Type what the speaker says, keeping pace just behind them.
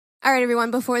All right, everyone,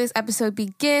 before this episode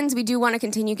begins, we do want to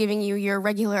continue giving you your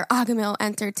regular Agahmil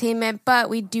entertainment, but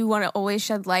we do want to always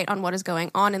shed light on what is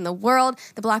going on in the world.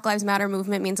 The Black Lives Matter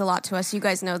movement means a lot to us. You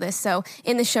guys know this. So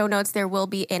in the show notes, there will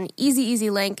be an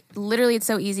easy link. Literally, it's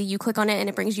so easy. You click on it and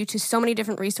it brings you to so many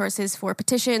different resources for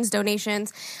petitions,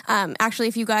 donations. Actually,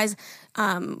 if you guys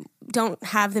don't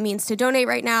have the means to donate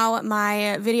right now,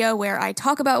 my video where I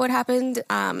talk about what happened,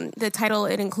 the title,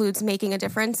 it includes Making a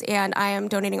Difference, and I am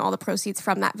donating all the proceeds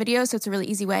from that video, so it's a really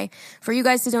easy way for you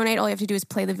guys to donate. All you have to do is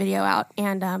play the video out,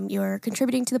 and you're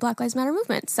contributing to the Black Lives Matter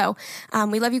movement. So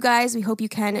we love you guys. We hope you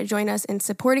can join us in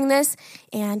supporting this,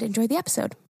 and enjoy the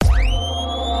episode.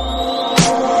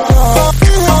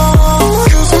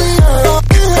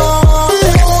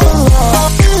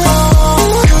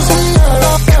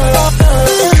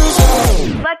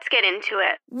 Let's get into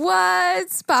it.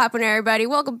 What's poppin', everybody?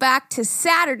 Welcome back to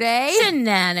Saturday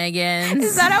Shenanigans.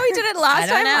 Is that how we did it last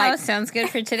time? I don't know. Sounds good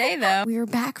for today, though. We are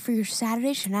back for your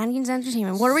Saturday Shenanigans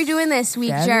Entertainment. What are we doing this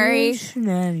week, Jerry?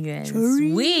 Shenanigans.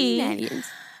 Shenanigans.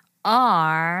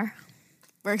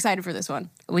 We're excited for this one.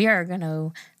 We are going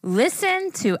to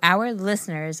listen to our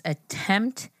listeners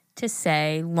attempt to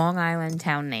say Long Island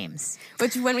town names.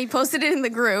 Which, when we posted it in the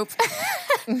group,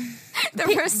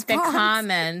 the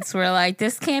comments were like,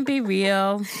 this can't be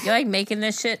real. You're like making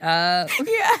this shit up.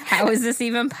 Yeah. How is this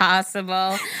even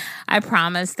possible? I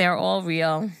promise they're all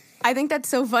real. I think that's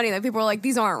so funny that people are like,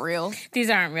 these aren't real. These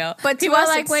aren't real. But people to us,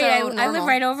 are like, it's wait, so I live normal.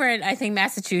 right over in, I think,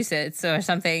 Massachusetts or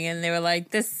something. And they were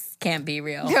like, this can't be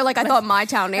real. They're like, I thought my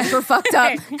town names were fucked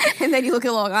up. And then you look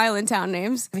at Long Island town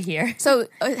names. Here. So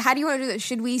how do you want to do this?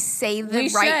 Should we say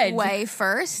the right way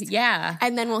first? Yeah.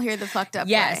 And then we'll hear the fucked up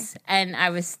way. Yes. And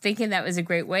I was thinking that was a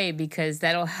great way because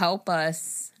that'll help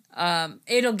us.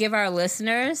 It'll give our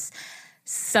listeners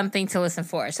something to listen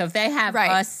for. So if they have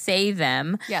us say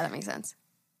them. Yeah, that makes sense.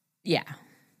 Yeah.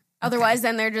 Otherwise,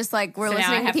 then they're just like, we're So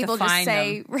listening to people just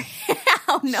say,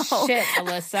 oh no. Shit,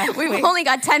 Alyssa. We've only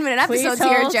got 10-minute episodes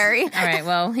here, Jerry. All right,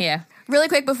 well, yeah. Really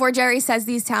quick, before Jerry says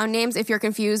these town names, if you're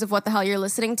confused of what the hell you're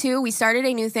listening to, we started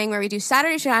a new thing where we do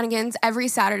Saturday Shenanigans every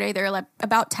Saturday. They're like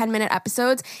about 10-minute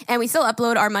episodes, and we still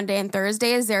upload our Monday and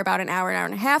Thursdays. They're about an hour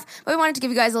and a half, but we wanted to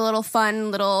give you guys a little fun,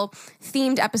 little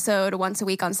themed episode once a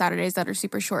week on Saturdays that are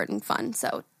super short and fun.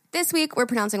 So this week, we're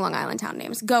pronouncing Long Island town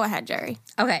names. Go ahead, Jerry.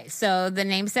 Okay, so the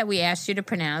names that we asked you to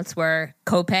pronounce were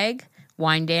Copeg,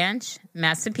 Wyandanch,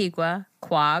 Massapequa,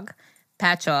 Quogue,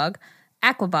 Patchogue,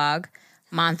 Aquabog,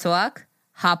 Montauk,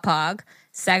 Hauppauge,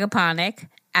 Sagaponack,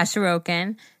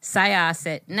 Asharoken,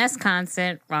 Syosset,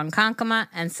 Nesconset, Ronkonkoma,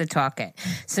 and Setauket.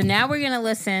 So now we're going to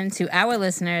listen to our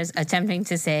listeners attempting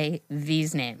to say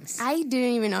these names. I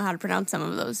didn't even know how to pronounce some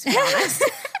of those, to be honest.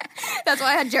 That's why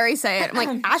I had Jerry say it. I'm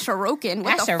like, Asharoken.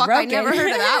 What the fuck? I never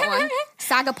heard of that one.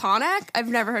 Sagaponack? I've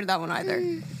never heard of that one either.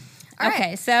 All right.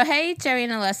 Okay, so hey, Jerry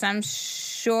and Alyssa, I'm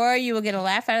sure you will get a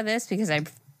laugh out of this because I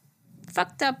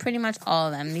fucked up pretty much all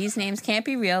of them. These names can't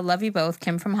be real. Love you both.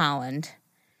 Kim from Holland.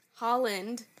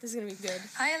 Holland. This is going to be good.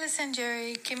 Hi, Alyssa and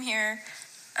Jerry. Kim here.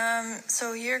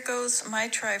 So here goes my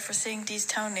try for saying these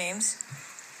town names.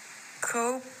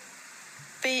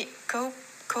 Copeg,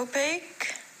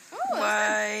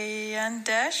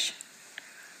 Wyandanch,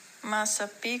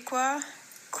 Massapequa,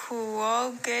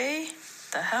 Quogue,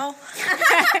 the hell?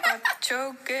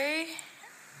 Patchogue,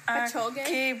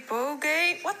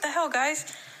 Aquabog, what the hell, guys?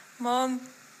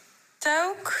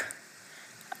 Montauk,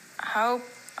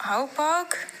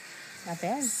 Hauppauge, Not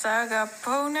bad.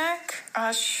 Sagaponack,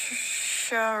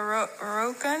 Asharoken,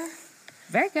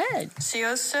 Very good.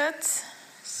 Syosset,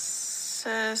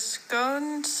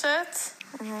 Nesconset,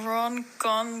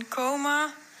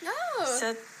 Ronkonkoma,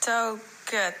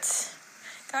 Setauket.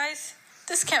 Guys,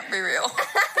 this can't be real.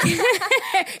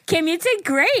 Kim, you did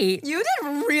great. You did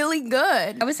really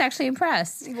good. I was actually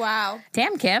impressed. Wow.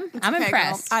 Damn, Kim. I'm Okay,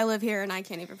 impressed. girl. I live here and I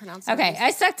can't even pronounce it. Okay,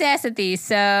 I sucked ass at these,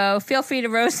 so feel free to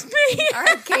roast me. All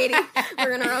right, Katie. We're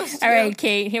going to roast you. All right,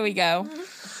 Kate, here we go.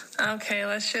 Okay,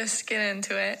 let's just get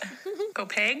into it.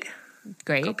 Copeg,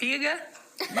 Great. Copega,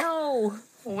 No.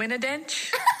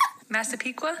 Wyandanch,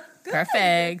 Massapequa,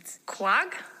 Perfect.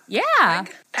 Quogue, Yeah.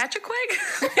 Patchogue,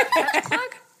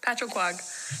 Patchogue,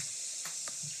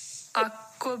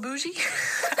 Aquabougie,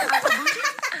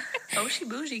 Oshi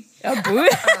Bougie, Oh, boo.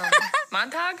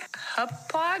 Montauk,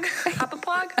 Hauppauge,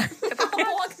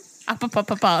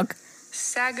 Apapapapog.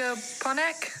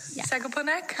 Sagaponack,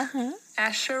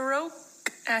 Asharoke,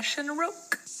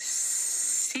 Syosset,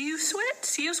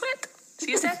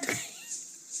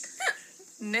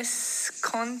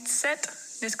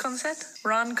 Nesconset,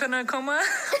 Ronkonkoma,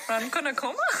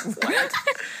 what?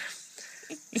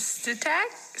 Seteg,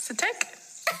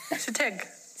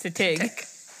 Satig.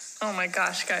 Oh my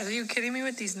gosh, guys, are you kidding me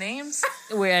with these names?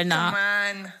 We're Come not.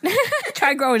 on.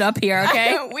 Try growing up here,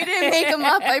 okay? We didn't make them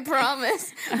up, I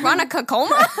promise. Ronica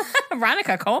Coma?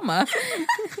 Veronica Coma.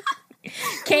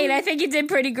 Kate, I think you did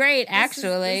pretty great,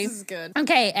 actually. This is good.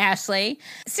 Okay, Ashley.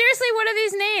 Seriously, what are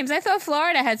these names? I thought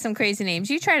Florida had some crazy names.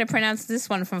 You try to pronounce this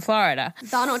one from Florida.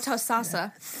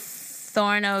 Thanotosasa.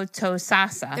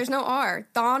 Thornotosasa. There's no R.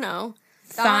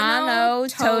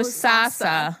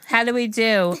 Thanotosasa. How do we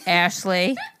do,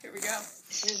 Ashley? Here we go.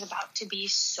 This is about to be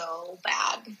so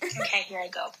bad. Okay, here I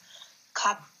go.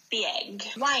 Kapieg.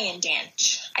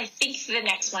 Wyandanch. I think the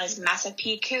next one is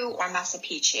Massapequa or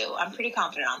Massapequa. I'm pretty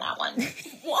confident on that one.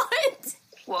 What?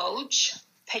 Woj.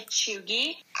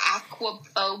 Pechugi.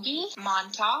 Aquabogie.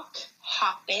 Montauk.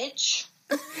 Hoppage.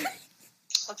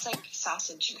 Looks like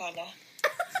sausage, kind of.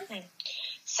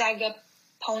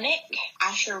 Sagaponik.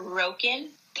 Asherokin.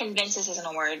 Convinced this isn't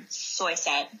a word. Soy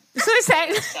set.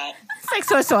 It's like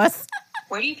soy sauce.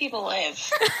 Where do you people live?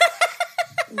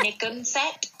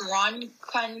 Nikunset,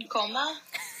 Ronkonkoma,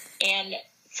 and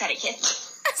Setiket.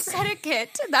 Setiket.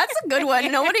 That's a good one.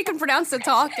 Nobody can pronounce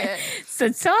Setauket.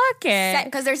 Setauket.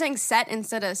 Because they're saying set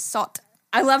instead of sot.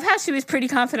 I love how she was pretty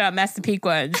confident on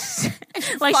Massapequa.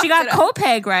 Like, Fucked she got it up.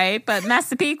 Copeg right, but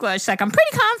Massapequa, she's like, I'm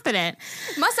pretty confident.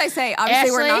 Must I say,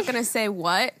 obviously we're Ashley? not going to say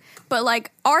what, but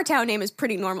like our town name is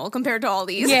pretty normal compared to all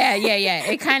these. Yeah.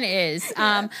 It kind of is.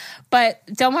 But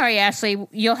don't worry, Ashley.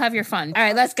 You'll have your fun. All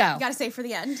right, let's go. You got to say for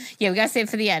the end. Yeah, we got to save it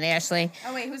for the end, Ashley.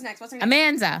 Oh, wait, who's next? What's her name?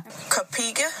 Amanda.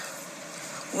 Kapiga,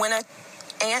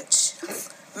 Winnetanch,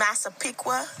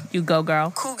 Massapequa, You go,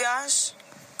 girl. Kugash,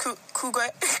 Kuge,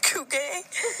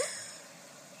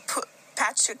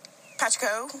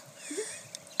 Pachico,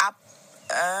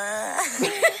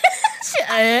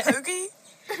 Hoogie,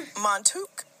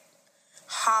 Montouk,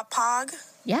 Hapog,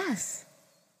 Yes.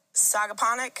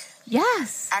 Sagaponik,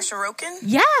 Yes. Asherokin,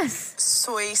 Yes.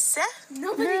 Soyse,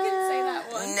 Nobody can say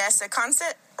that one.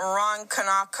 Nessaconset, Ron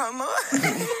Kanakoma,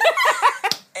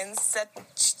 and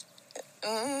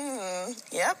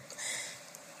yep.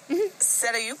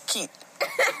 Setayuki.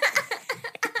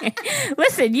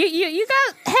 Listen, you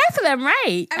got half of them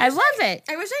right. I love it.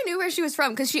 I wish I knew where she was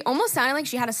from because she almost sounded like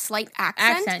she had a slight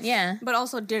accent. Yeah. But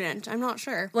also didn't. I'm not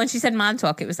sure. When she said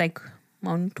Montauk, it was like,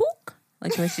 Montauk?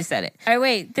 Like the way she said it. All right,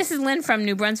 wait. This is Lynn from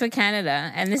New Brunswick,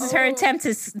 Canada. And this is her attempt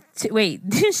to wait,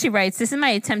 she writes, this is my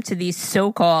attempt to these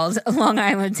so-called Long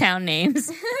Island town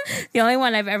names. The only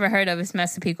one I've ever heard of is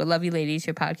Massapequa. Love you, ladies.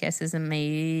 Your podcast is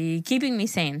keeping me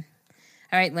sane.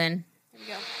 All right, Lynn. Here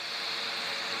we go.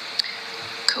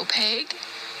 Copeg,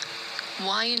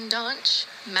 Wyandanch,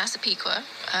 Massapequa,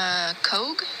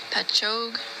 Cogue,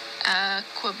 Patchogue,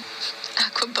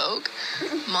 Aquabogue,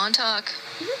 Montauk,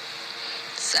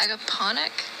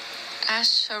 Sagaponik,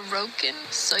 Asherokin,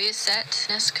 Soyset,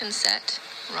 Nesconset,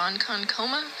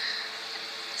 Ronkonkoma,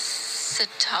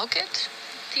 Setauket.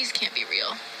 These can't be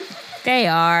real. They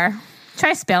are.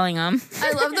 Try spelling them.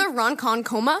 I love the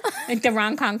Ronkonkoma. Like the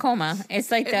Ronkonkoma. It's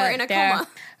like We're in a coma.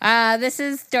 This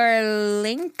is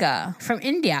Darlinka from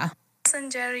India.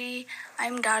 Sanjari,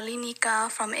 I'm Darlinika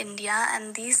from India,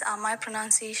 and these are my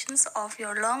pronunciations of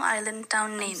your Long Island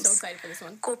town names. I'm so excited for this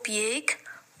one. Copiague,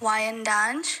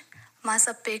 Wyandanch,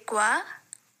 Massapequa,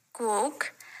 Quogue,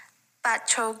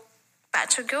 Pachogo,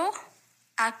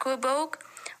 Aquabogue,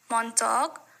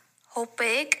 Montauk,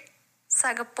 Hopeig,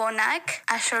 Sagaponack,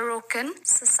 Asherokin,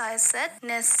 Sisaiset,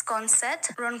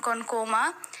 Nesconset,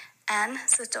 Ronkonkoma, and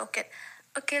Setauket.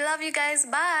 Okay, love you guys.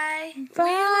 Bye.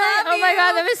 Bye. Oh my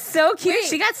God, that was so cute. Wait.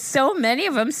 She got so many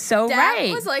of them so That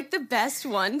right. was like the best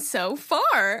one so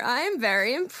far. I am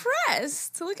very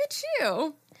impressed. Look at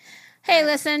you. Hey,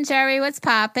 listen, Jerry, what's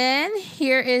poppin'?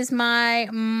 Here is my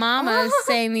mama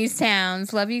saying these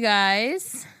towns. Love you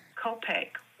guys.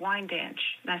 Copeg, Wyandanch,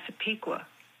 Massapequa,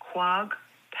 Quogue,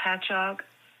 Patchogue,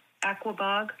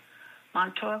 Aquabog,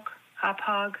 Montauk,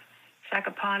 Hopog,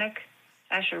 Sagaponik,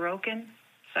 Asherokin,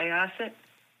 Syosset,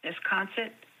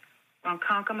 Nesconset,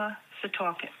 Ronkonkoma,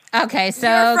 Setauket. Okay, so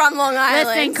You're from Long Island.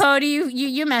 Listen, Cody,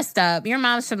 you messed up. Your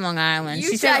mom's from Long Island. You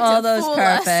She said tried all to those fool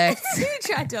perfect. us. You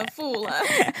tried to fool us.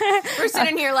 We're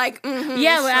sitting here like,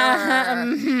 Yeah,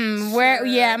 sure. where?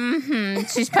 Yeah,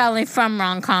 She's probably from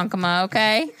Ronkonkoma.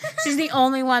 Okay, she's the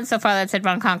only one so far that said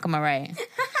Ronkonkoma right.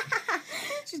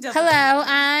 Hello,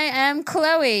 I am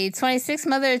Chloe, 26,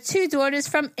 mother of 2 daughters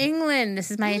from England.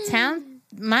 This is my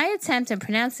attempt at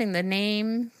pronouncing the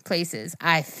name places.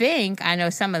 I think I know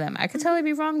some of them. I could totally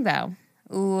be wrong, though.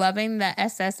 Loving the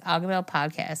SS Agaville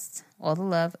podcast. All the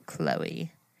love,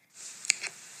 Chloe.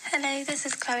 Hello, this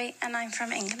is Chloe, and I'm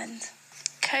from England.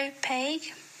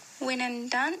 Copeg,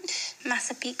 Wyandanch,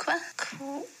 Massapequa,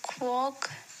 Quogue,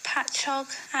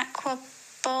 Patchogue,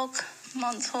 Aquabog,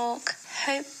 Montauk,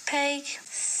 Hopeg,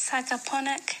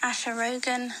 Sagaponack,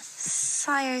 Asherogan,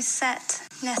 Syosset,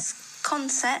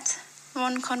 Nesconset,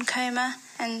 Ronkonkoma,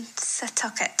 and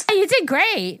Setauket. You did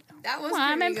great. That was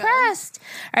I'm pretty impressed.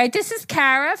 All right, this is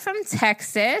Kara from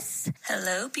Texas.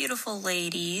 Hello, beautiful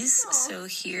ladies. So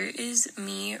here is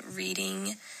me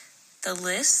reading the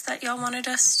list that y'all wanted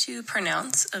us to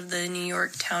pronounce of the New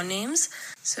York town names.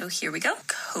 So here we go.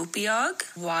 Copiague,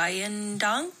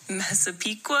 Wyandotte,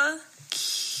 Massapequa,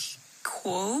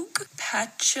 Quogue,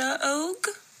 Patchogue,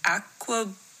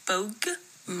 Aquabog,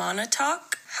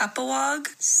 Montauk, Hapawag,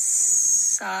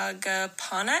 Sagaponack,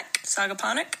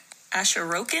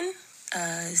 Asheroken,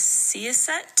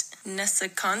 Syosset,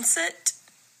 Nesconset,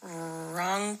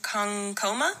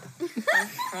 Ronkonkoma.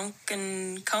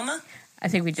 I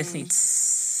think we just need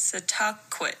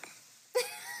Setauket.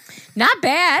 Not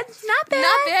bad.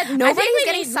 Nobody's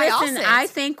getting Syosset. I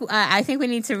think we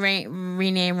need to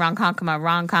rename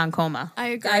Ronkonkoma. I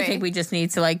agree. I think we just need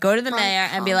to go to the mayor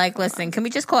and be like, listen, can we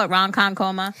just call it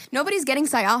Ronkonkoma? Nobody's getting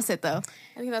Syosset, though.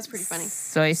 I think that's pretty funny.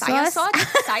 Soy sauce.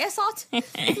 Syosset?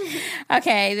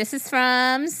 Okay, this is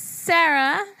from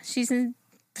Sarah. She's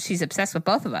obsessed with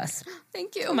both of us.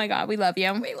 Thank you. Oh my God, we love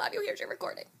you. We love you. Here's your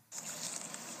recording.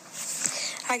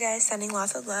 Hi guys, sending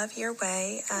lots of love your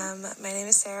way. My name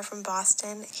is Sarah from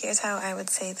Boston. Here's how I would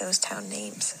say those town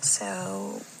names.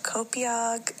 So,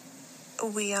 Copiague,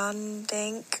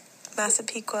 Wyandotte,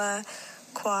 Massapequa,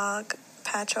 Quogue,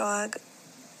 Patchogue,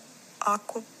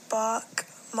 Aquabog,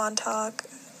 Montauk,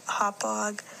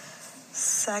 Hapawag,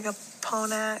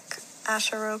 Sagaponack,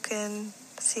 Asheroken,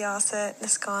 Syosset,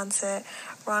 Nesconset,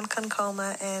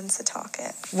 Ronkonkoma, and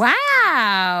Setauket.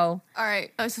 Wow. All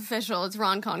right, it's official. It's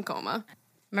Ronkonkoma.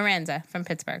 Miranda from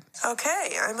Pittsburgh.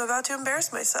 Okay, I'm about to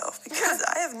embarrass myself because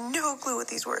I have no clue what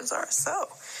these words are. So,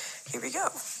 here we go.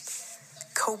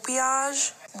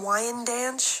 Copiage,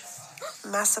 Wyandanch,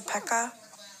 Massapequa,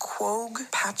 Quogue,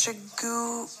 Patchogue,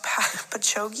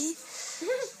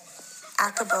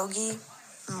 Aquabogi,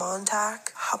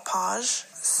 Montauk, Hapaj,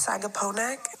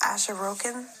 Sagaponack,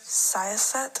 Asheroken,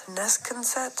 Syosset,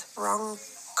 Nesconset,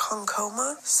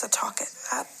 Ronkonkoma, Setauket.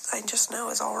 That I just know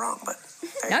is all wrong, but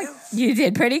there you go. You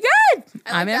did pretty good.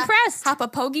 I'm impressed.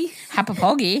 Hapapogi.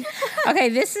 Okay,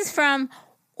 this is from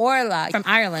Orla from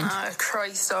Ireland.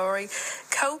 Christ, sorry.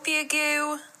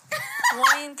 Copiague,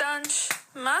 Wyandanch,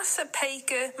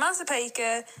 Massapequa,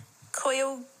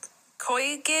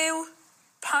 Coyagoo,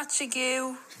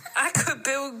 Patchogue,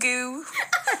 Aquabogu,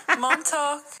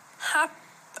 Montauk,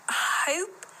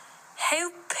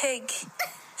 Hopeg,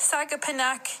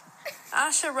 Sagaponack,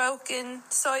 Asheroken,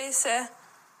 Syosset,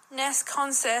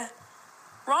 Nesconset,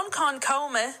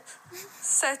 Ronkonkoma,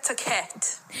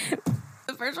 Setauket.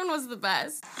 The first one was the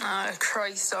best.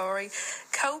 Christ, sorry.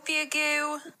 Copiague.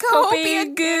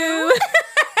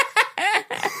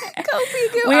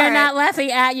 We are not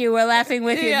laughing at you. We're laughing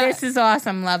with you. Yeah. This is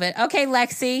awesome. Love it. Okay,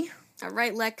 Lexi. All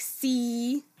right,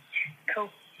 Lexi.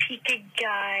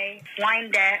 Copiague,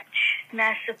 Wyandanch,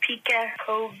 Massapequa,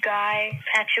 Coguy,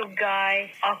 Patchogue,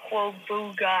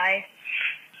 Aquabogi,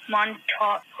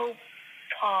 Montauk,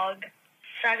 Hopog,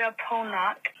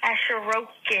 Sagaponack,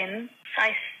 Asheroken,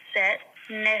 Syosset,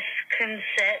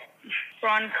 Nesconset,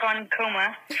 Ronkonkoma,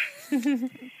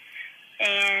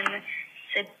 and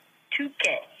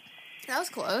Setauket. That was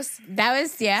close. That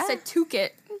was,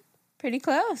 Setauket. pretty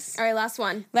close. All right, last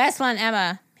one.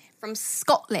 Emma. From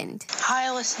Scotland.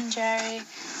 Hi, listen, Jerry.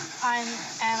 I'm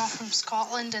Emma from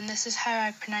Scotland, and this is how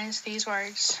I pronounce these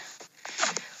words.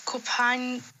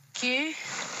 Copangu,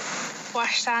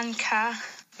 Washtanka,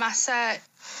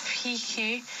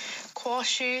 Massapequa,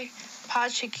 Quashu,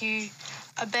 Patchogue,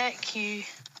 Abeku,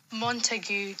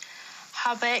 Montagu,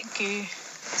 Habegu,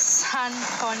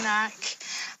 Sanponack,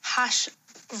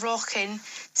 Asheroken,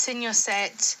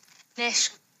 Syosset,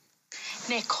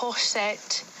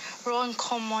 Nesconset,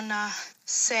 Ronkonkoma,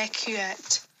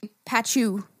 Setauket.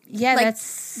 Pachu. Yeah, Like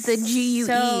that's the GUE.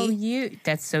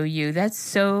 That's so you. That's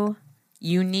so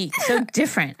unique. So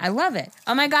different. I love it.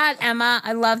 Oh my God, Emma.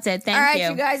 I loved it. Thank you. All right,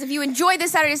 you guys, if you enjoyed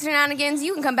this Saturday's Shenanigans,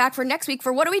 you can come back for next week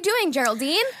for What Are We Doing,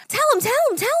 Geraldine? Tell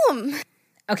them.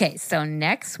 Okay, so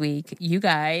next week, you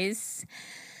guys,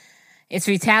 it's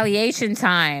retaliation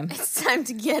time. It's time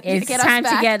to get It's us time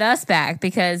back. to get us back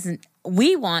because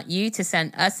we want you to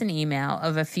send us an email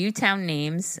of a few town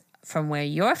names from where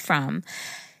you're from.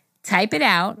 Type it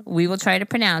out. We will try to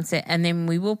pronounce it, and then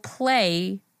we will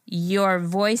play your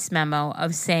voice memo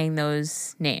of saying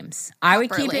those names. I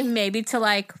would keep it maybe to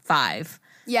 5.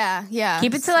 Yeah.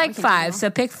 Keep it to 5. So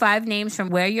pick 5 names from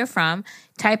where you're from,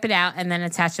 type it out, and then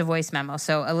attach a voice memo.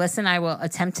 So Alyssa and I will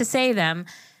attempt to say them,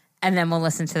 and then we'll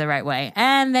listen to the right way.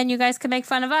 And then you guys can make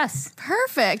fun of us.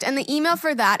 Perfect. And the email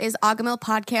for that is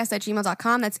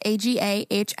agahmilpodcast@gmail.com. That's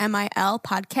AGAHMIL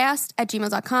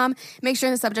podcast@gmail.com. Make sure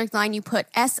in the subject line you put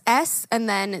SS and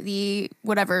then the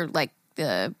whatever like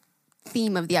the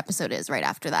theme of the episode is right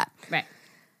after that. Right.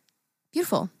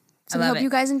 Beautiful. So I we love hope it. you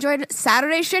guys enjoyed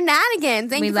Saturday Shenanigans.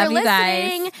 Thank We you love for you guys.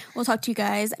 listening. We'll talk to you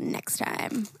guys next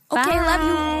time. Bye. Okay, love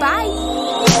you.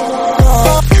 Bye.